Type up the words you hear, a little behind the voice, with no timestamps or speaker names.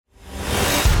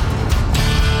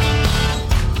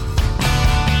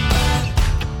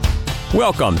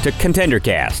Welcome to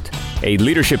ContenderCast, a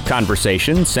leadership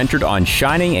conversation centered on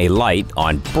shining a light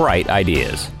on bright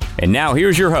ideas. And now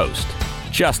here's your host,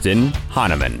 Justin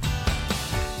Hahnemann.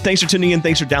 Thanks for tuning in.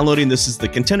 Thanks for downloading. This is the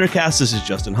ContenderCast. This is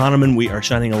Justin Hahnemann. We are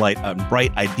shining a light on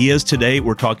bright ideas today.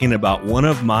 We're talking about one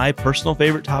of my personal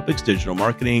favorite topics, digital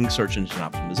marketing, search engine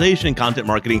optimization, content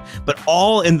marketing, but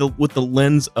all with the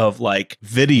lens of like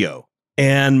video.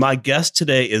 And my guest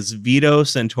today is Vito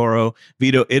Santoro.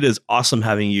 Vito, it is awesome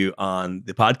having you on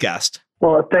the podcast.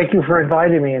 Well, thank you for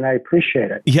inviting me, and I appreciate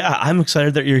it. Yeah, I'm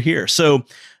excited that you're here. So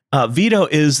Vito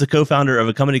is the co-founder of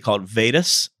a company called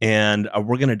Vatus, and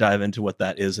we're going to dive into what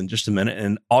that is in just a minute,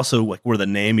 and also like where the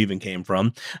name even came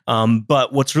from.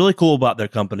 But what's really cool about their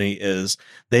company is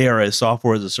they are a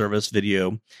software as a service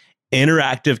video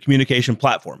interactive communication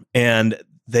platform, and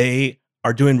they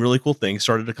are doing really cool things.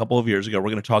 Started a couple of years ago. We're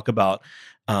going to talk about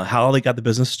how they got the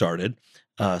business started,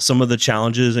 some of the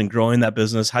challenges in growing that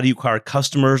business. How do you acquire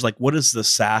customers? Like, what is the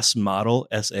SaaS model,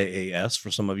 SaaS,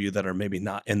 for some of you that are maybe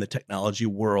not in the technology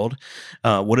world?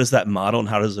 What is that model and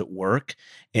how does it work?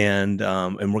 And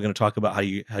we're going to talk about how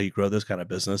you grow this kind of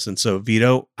business. And so,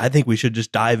 Vito, I think we should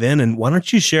just dive in. And why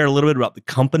don't you share a little bit about the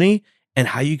company and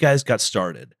how you guys got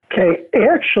started? Okay,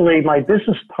 actually, my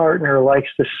business partner likes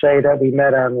to say that we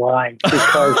met online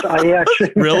because I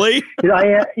actually really,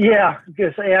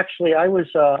 because actually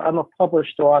I'm a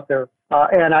published author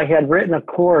and I had written a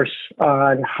course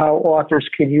on how authors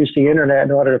could use the internet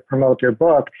in order to promote their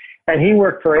book. And he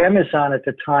worked for Amazon at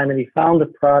the time, and he found the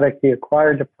product, he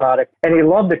acquired the product, and he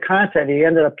loved the content. He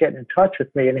ended up getting in touch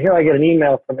with me, and here I get an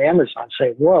email from Amazon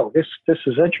saying, "Whoa, this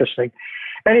is interesting."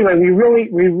 Anyway, we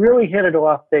really hit it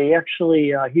off. They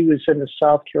actually, he was in the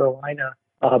South Carolina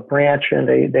branch, and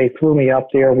they flew me up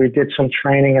there. We did some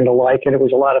training and the like, and it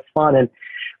was a lot of fun. And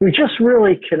we just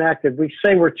really connected. We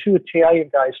say we're two Italian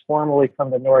guys formerly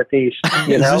from the Northeast.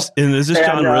 You know, is this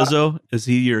John Rizzo? Is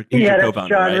he your co-founder? That's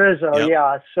John right? Rizzo. Yep.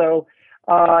 Yeah. So,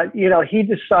 he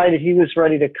decided he was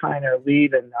ready to kind of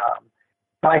leave, and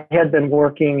I had been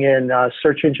working in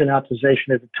search engine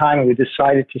optimization at the time, and we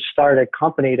decided to start a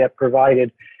company that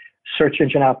provided search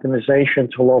engine optimization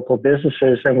to local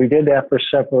businesses, and we did that for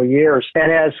several years.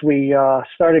 And as we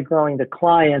started growing the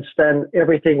clients, then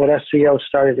everything with SEO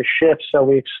started to shift, so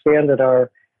we expanded our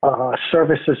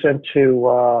services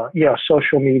into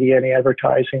social media and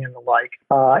advertising and the like.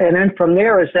 And then from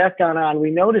there, as that gone on,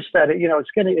 we noticed that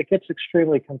it gets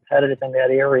extremely competitive in that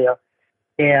area.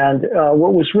 And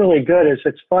what was really good is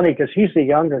it's funny because he's the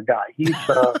younger guy. He's,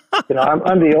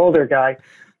 I'm the older guy.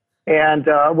 And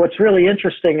what's really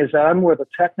interesting is that I'm more the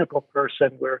technical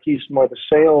person where he's more the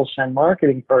sales and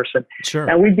marketing person. Sure.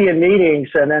 And we'd be in meetings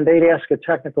and then they'd ask a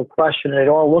technical question and they'd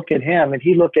all look at him and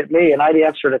he'd look at me and I'd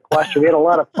answer the question. We had a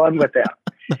lot of fun with that.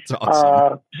 That's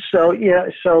awesome.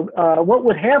 What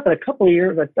would happen a couple of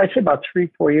years, I'd say about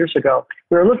 3-4 years ago,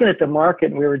 we were looking at the market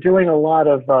and we were doing a lot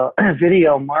of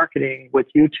video marketing with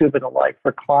YouTube and the like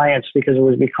for clients because it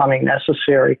was becoming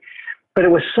necessary. But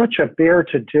it was such a bear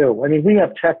to do. I mean, we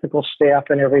have technical staff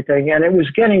and everything, and it was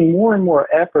getting more and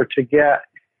more effort to get,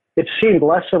 it seemed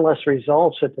less and less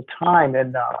results at the time,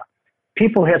 and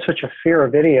people had such a fear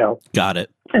of video. Got it.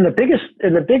 And the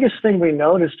biggest thing we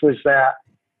noticed was that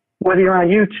whether you're on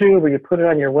YouTube or you put it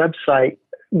on your website,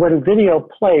 when video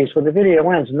plays, when the video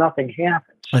ends, nothing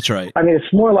happens. That's right. I mean,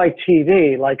 it's more like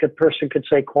TV, like a person could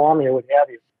say, call me or what have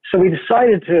you. So we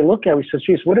decided to look at it. We said,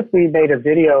 geez, what if we made a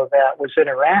video that was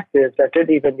interactive that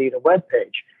didn't even need a web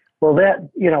page? Well, that,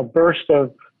 burst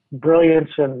of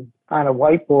brilliance and on a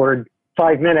whiteboard,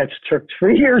 5 minutes took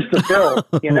 3 years to build,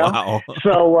 Wow.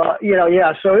 So,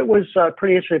 so it was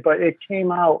pretty interesting, but it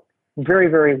came out very,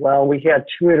 very well. We had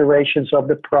 2 iterations of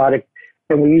the product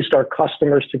and we used our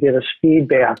customers to give us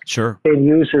feedback. Sure. And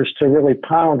users to really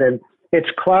pound. And it's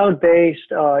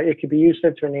cloud-based. It can be used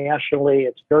internationally.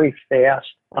 It's very fast.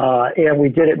 And we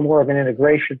did it more of an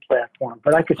integration platform.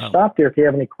 But I could stop there if you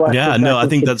have any questions. Yeah, no, I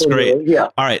think that's great. Yeah.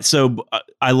 All right. So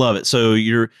I love it. So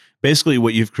you're basically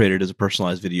what you've created is a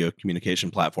personalized video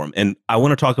communication platform. And I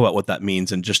want to talk about what that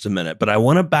means in just a minute. But I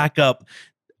want to back up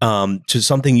to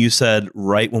something you said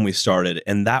right when we started.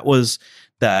 And that was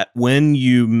that when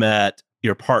you met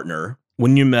your partner,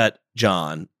 when you met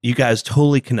John, you guys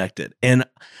totally connected. And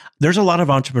there's a lot of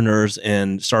entrepreneurs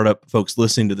and startup folks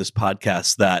listening to this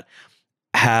podcast that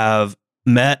have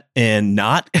met and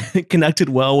not connected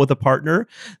well with a partner.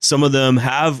 Some of them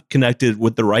have connected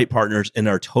with the right partners and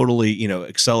are totally,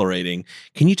 accelerating.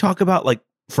 Can you talk about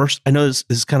first, I know this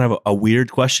is kind of a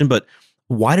weird question, but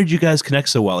why did you guys connect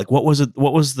so well? What was it?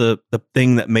 What was the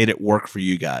thing that made it work for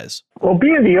you guys? Well,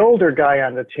 being the older guy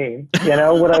on the team,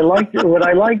 what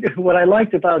I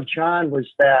liked about John was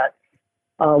that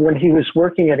when he was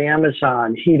working at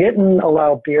Amazon, he didn't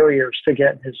allow barriers to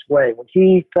get in his way. When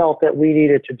he felt that we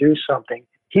needed to do something,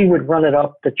 he would run it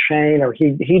up the chain, or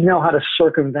he'd know how to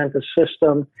circumvent the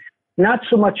system, not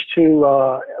so much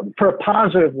for a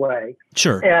positive way.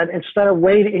 Sure. And instead of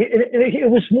waiting, it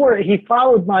was more, he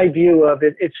followed my view of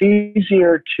it. It's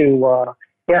easier to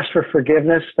ask for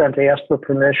forgiveness than to ask for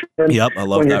permission. Yep, I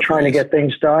love when that you're trying phrase. to get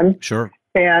things done. Sure.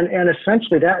 And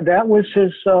essentially that was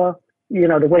his, the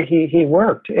way he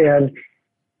worked. And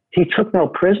he took no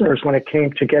prisoners when it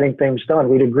came to getting things done.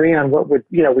 We'd agree on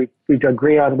we'd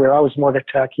agree on where I was more the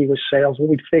tech, he was sales.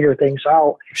 We'd figure things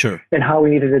out. Sure. And how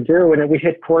we needed to do. And then we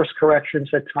hit course corrections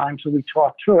at times, and we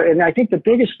talked through it. And I think the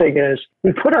biggest thing is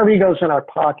we put our egos in our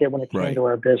pocket when it came to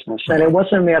our business. And it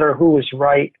wasn't a matter of who was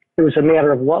right. It was a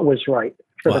matter of what was right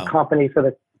for the company, for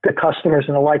the customers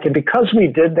and the like. And because we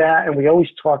did that and we always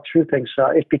talked through things,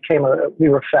 we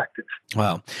were effective.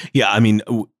 Wow. Yeah. I mean,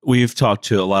 we've talked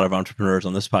to a lot of entrepreneurs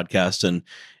on this podcast,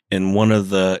 and one of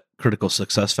the critical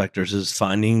success factors is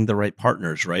finding the right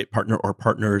partners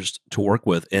to work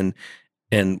with.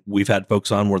 And we've had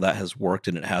folks on where that has worked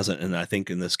and it hasn't. And I think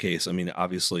in this case, I mean,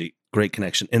 obviously great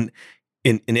connection. And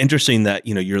interesting that,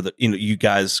 you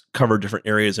guys cover different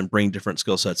areas and bring different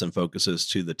skill sets and focuses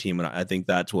to the team. And I think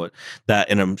that's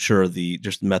and I'm sure the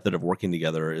just method of working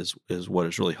together is what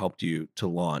has really helped you to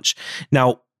launch.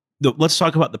 Now, let's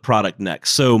talk about the product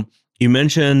next. So you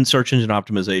mentioned search engine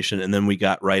optimization, and then we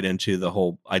got right into the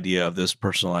whole idea of this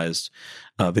personalized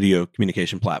video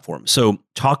communication platform. So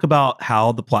talk about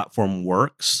how the platform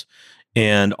works,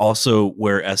 and also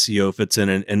where SEO fits in.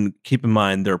 And keep in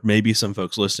mind, there may be some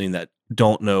folks listening that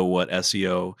don't know what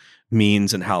SEO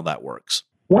means and how that works.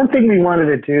 One thing we wanted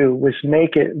to do was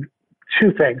make it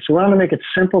two things. We wanted to make it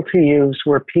simple to use,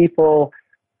 where people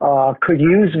could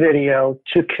use video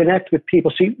to connect with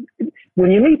people. See,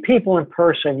 when you meet people in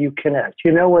person, you connect.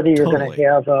 You know whether you're going to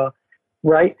have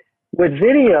right? With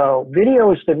video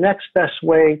is the next best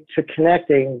way to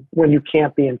connecting when you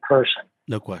can't be in person.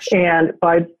 No question. And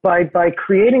by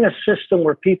creating a system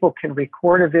where people can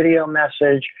record a video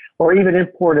message or even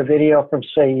import a video from,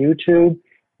 say, YouTube,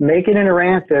 make it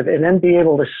interactive, and then be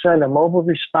able to send a mobile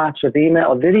responsive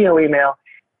email, a video email,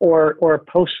 or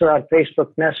post it on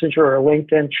Facebook Messenger or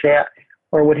LinkedIn chat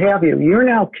or what have you, you're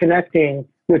now connecting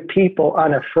with people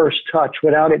on a first touch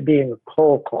without it being a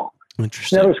cold call.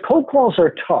 Interesting. Now, those cold calls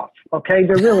are tough, okay?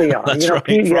 They really are. That's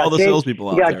right. For all the salespeople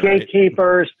out there. You got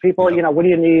gatekeepers, people, what do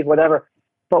you need, whatever.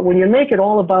 But when you make it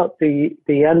all about the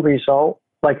end result,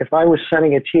 like if I was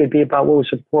sending it to you, it'd be about what was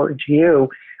important to you.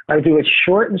 I do it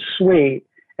short and sweet.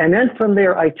 And then from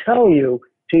there, I tell you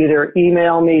to either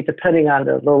email me, depending on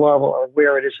the level or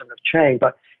where it is in the chain,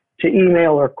 but to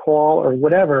email or call or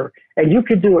whatever. And you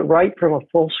could do it right from a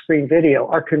full screen video.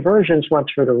 Our conversions went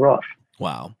through the roof.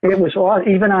 Wow. It was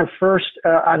even on first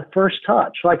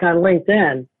touch, like on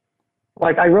LinkedIn.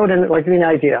 Like I wrote in, like, give me an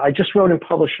idea. I just wrote and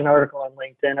published an article on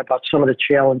LinkedIn about some of the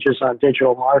challenges on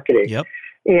digital marketing. Yep.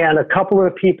 And a couple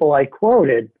of the people I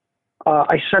quoted,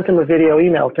 I sent them a video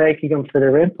email thanking them for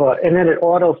their input. And then it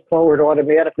auto-forwarded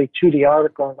automatically to the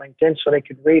article on LinkedIn so they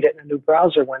could read it in a new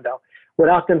browser window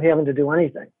without them having to do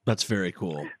anything. That's very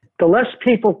cool. The less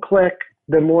people click,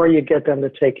 the more you get them to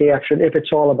take action if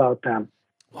it's all about them.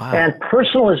 Wow. And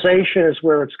personalization is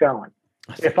where it's going.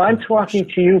 If I'm talking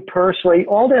to you personally,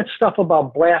 all that stuff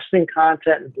about blasting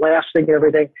content and blasting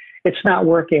everything, it's not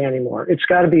working anymore. It's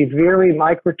got to be very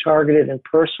micro-targeted and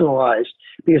personalized,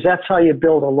 because that's how you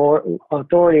build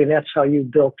authority, and that's how you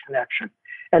build connection.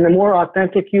 And the more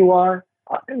authentic you are,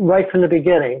 right from the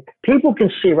beginning, people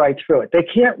can see right through it. They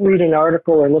can't read an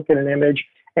article or look at an image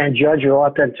and judge your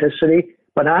authenticity.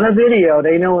 But on a video,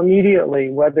 they know immediately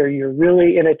whether you're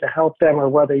really in it to help them or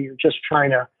whether you're just trying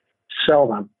to sell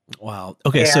them. Wow.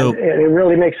 Okay, and so it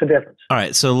really makes a difference. All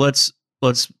right, so let's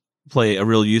play a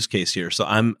real use case here. So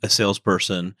I'm a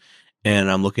salesperson,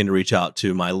 and I'm looking to reach out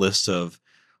to my list of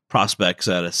prospects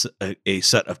at a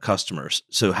set of customers.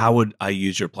 So how would I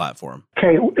use your platform?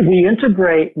 Okay, we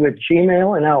integrate with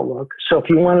Gmail and Outlook. So if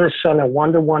you wanted to send a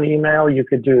one-to-one email, you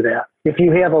could do that. If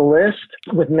you have a list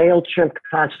with MailChimp,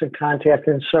 Constant Contact,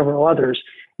 and several others,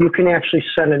 you can actually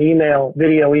send an email,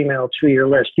 video email to your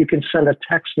list. You can send a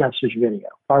text message video,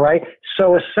 all right?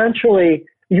 So essentially,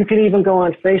 you can even go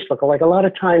on Facebook. Like a lot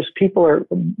of times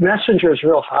Messenger is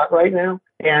real hot right now,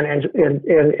 and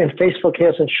Facebook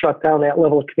hasn't shut down that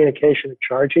level of communication to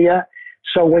charge you yet.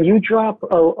 So when you drop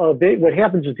a video, what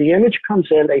happens is the image comes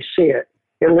in, they see it.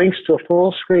 It links to a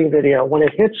full screen video. When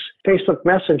it hits Facebook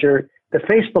Messenger, The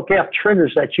Facebook app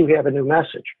triggers that you have a new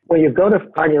message. When you go to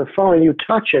on your phone and you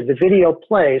touch it, the video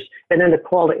plays, and then the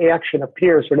call to action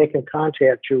appears where they can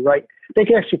contact you, right? They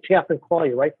can actually tap and call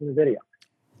you right from the video.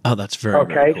 Oh, that's very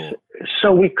cool.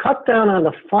 So we cut down on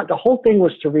the fun. The whole thing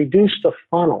was to reduce the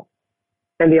funnel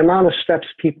and the amount of steps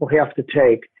people have to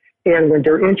take. And when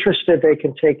they're interested, they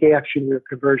can take action. Your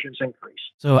conversions increase.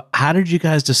 So, how did you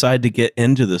guys decide to get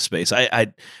into this space?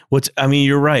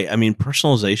 You're right. I mean,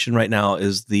 personalization right now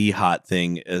is the hot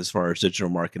thing as far as digital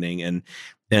marketing,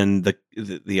 and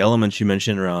the elements you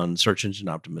mentioned around search engine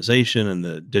optimization and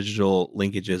the digital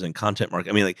linkages and content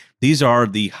marketing. I mean, like, these are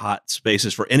the hot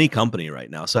spaces for any company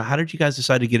right now. So, how did you guys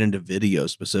decide to get into video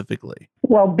specifically?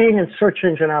 Well, being in search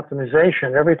engine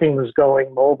optimization, everything was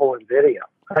going mobile and video.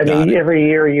 I mean, every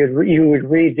year you would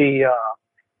read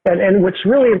and what's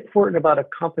really important about a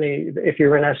company, if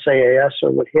you're in SaaS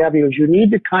or what have you, is you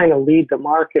need to kind of lead the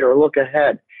market or look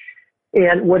ahead.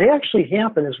 And what actually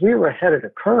happened is we were ahead of the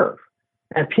curve,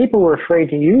 and people were afraid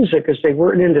to use it because they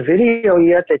weren't into video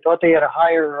yet. They thought they had to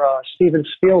hire Steven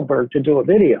Spielberg to do a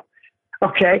video.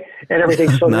 Okay, and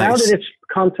everything. So Nice. Now that it's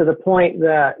come to the point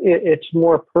that it's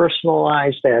more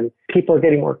personalized and people are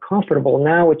getting more comfortable,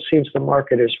 now it seems the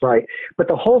market is right. But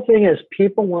the whole thing is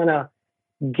people want to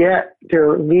get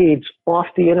their leads off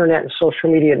the internet and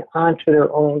social media and onto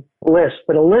their own list.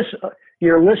 But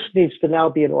your list needs to now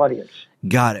be an audience.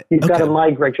 Got it. You've got to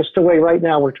migrate, just the way right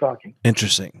now we're talking.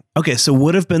 Interesting. Okay, so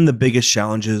what have been the biggest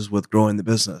challenges with growing the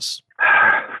business?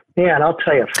 Man, I'll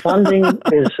tell you, funding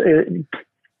is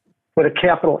with a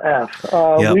capital F.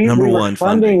 Number one,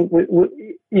 funding.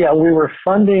 We were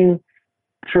funding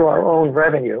through our own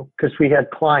revenue because we had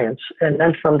clients. And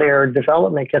then from there,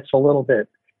 development gets a little bit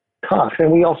tough. And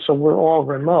we're all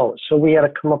remote. So we had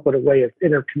to come up with a way of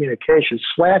intercommunication.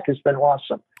 Slack has been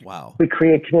awesome. Wow. We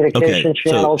create communication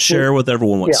channels. So share with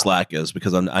everyone what Slack is,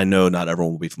 because I know not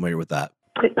everyone will be familiar with that.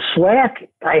 Slack,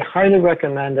 I highly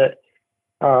recommend it.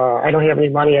 I don't have any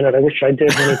money in it. I wish I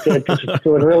did when it did, because it's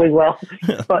doing really well.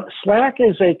 But Slack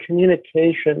is a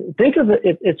communication. Think of it.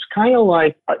 It's kind of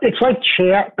like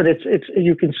chat, but it's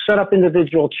you can set up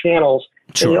individual channels.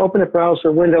 Sure. And you open a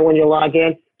browser window when you log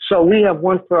in. So we have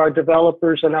one for our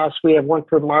developers and us. We have one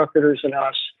for marketers and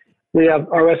us. We have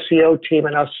our SEO team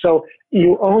and us. So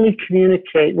you only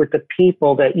communicate with the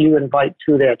people that you invite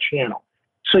to that channel.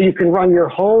 So you can run your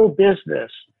whole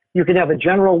business. You can have a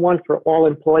general one for all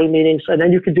employee meetings, and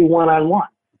then you can do one-on-one.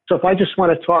 So if I just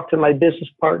want to talk to my business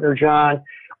partner, John,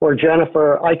 or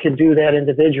Jennifer, I can do that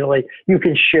individually. You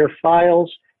can share files.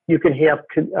 You can have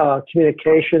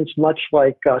communications, much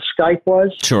like Skype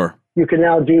was. Sure. You can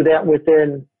now do that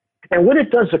within. And what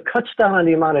it does, it cuts down on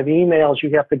the amount of emails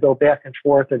you have to go back and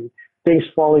forth and things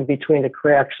falling between the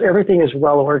cracks. Everything is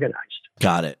well organized.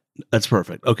 Got it. That's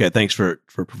perfect. Okay, thanks for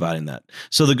providing that.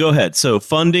 So go ahead. So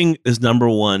funding is number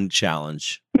one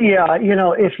challenge. Yeah,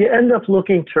 if you end up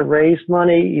looking to raise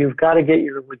money, you've got to get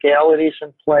your legalities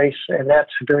in place, and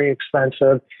that's very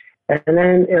expensive. And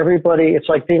then it's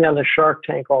like being on the Shark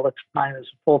Tank all the time as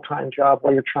a full-time job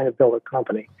while you're trying to build a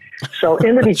company. So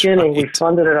in the beginning, we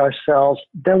funded it ourselves.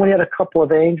 Then we had a couple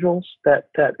of angels that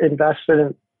invested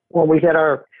in when we had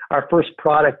our first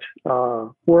product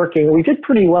working. We did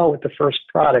pretty well with the first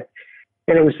product,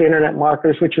 and it was the Internet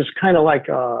Marketers, which is kind of like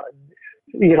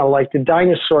like the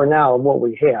dinosaur now of what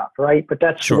we have, right? But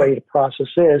that's the way the process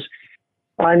is.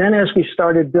 And then as we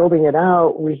started building it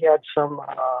out, we had some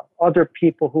other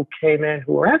people who came in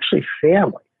who were actually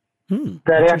family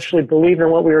that actually believed in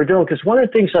what we were doing. Because one of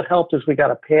the things that helped is we got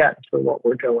a patent for what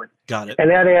we're doing. Got it. And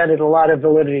that added a lot of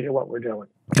validity to what we're doing.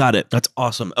 Got it. That's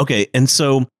awesome. Okay. And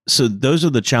so those are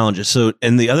the challenges. So,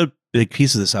 and the other big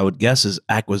piece of this, I would guess, is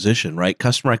acquisition, right?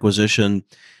 Customer acquisition,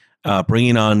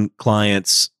 bringing on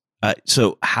clients.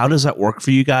 So how does that work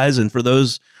for you guys? And for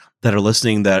those that are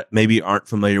listening that maybe aren't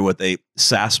familiar with a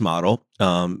SaaS model,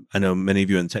 I know many of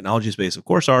you in the technology space, of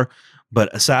course, are,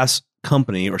 but a SaaS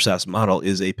company or SaaS model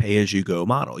is a pay-as-you-go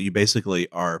model. You basically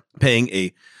are paying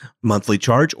a monthly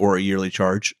charge or a yearly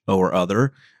charge or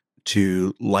other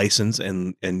to license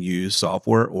and use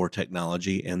software or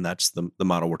technology, and that's the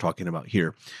model we're talking about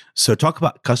here. So talk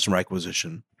about customer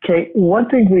acquisition. Okay, one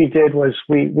thing we did was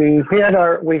we had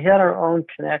our own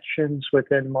connections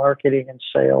within marketing and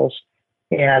sales,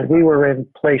 and we were in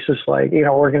places like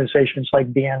organizations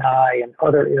like BNI and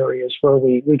other areas where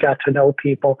we got to know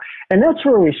people, and that's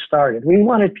where we started. We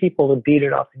wanted people to beat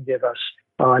it up and give us.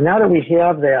 Now that we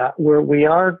have that,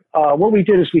 what we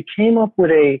did is we came up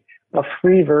with a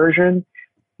free version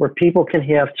where people can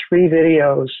have 3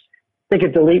 videos. They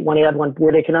could delete one, add one,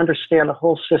 where they can understand the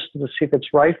whole system to see if it's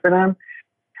right for them.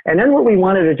 And then what we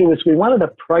wanted to do is we wanted to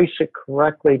price it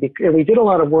correctly. And we did a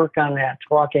lot of work on that,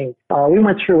 talking. We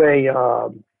went through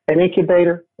an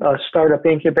incubator, a startup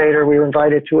incubator we were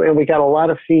invited to, and we got a lot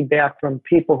of feedback from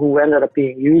people who ended up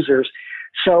being users.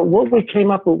 So what we came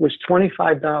up with was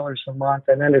 $25 a month,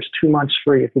 and then there's 2 months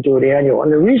free if you do it annual.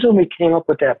 And the reason we came up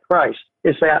with that price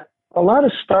is that a lot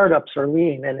of startups are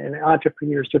lean, and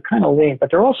entrepreneurs, they're kind of lean,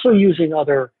 but they're also using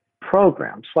other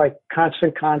programs like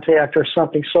Constant Contact or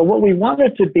something. So what we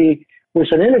wanted to be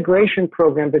was an integration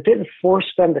program that didn't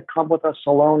force them to come with us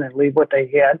alone and leave what they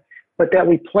had, but that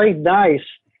we played nice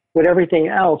with everything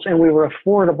else, and we were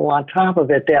affordable on top of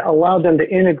it, that allowed them to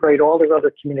integrate all their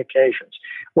other communications,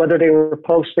 whether they were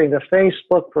posting to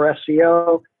Facebook for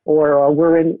SEO or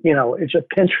we're in, it's a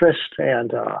Pinterest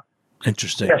and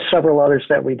interesting. Several others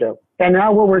that we do. And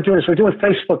now what we're doing is we're doing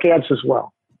Facebook ads as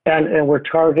well. And we're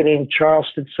targeting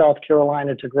Charleston, South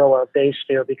Carolina to grow our base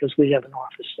there because we have an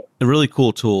office there. A really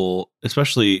cool tool,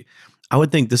 especially, I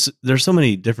would think there's so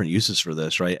many different uses for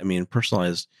this, right? I mean,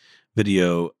 personalized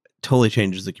video totally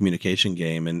changes the communication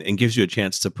game and gives you a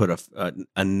chance to put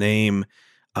a name,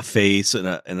 a face,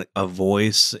 and a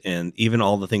voice, and even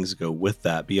all the things that go with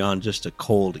that beyond just a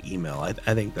cold email. I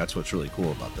think that's what's really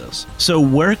cool about this. So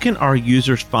where can our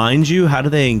users find you? How do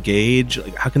they engage?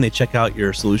 How can they check out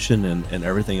your solution and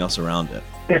everything else around it?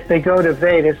 If they go to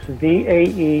Vaetas,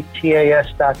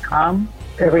 VAETAS.com,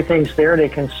 everything's there. They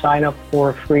can sign up for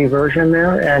a free version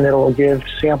there, and it'll give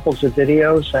samples of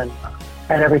videos and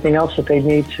everything else that they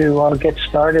need to get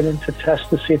started and to test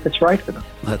to see if it's right for them.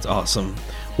 That's awesome.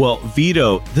 Well,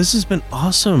 Vito, this has been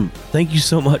awesome. Thank you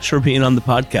so much for being on the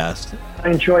podcast. I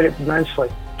enjoyed it immensely.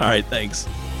 All right, thanks.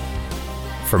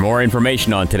 For more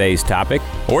information on today's topic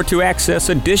or to access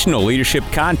additional leadership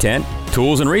content,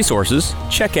 tools, and resources,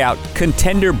 check out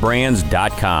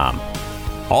contenderbrands.com.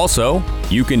 Also,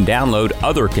 you can download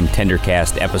other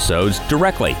ContenderCast episodes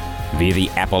directly via the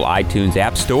Apple iTunes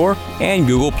App Store and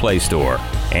Google Play Store.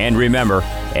 And remember,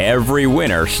 every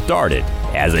winner started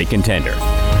as a contender.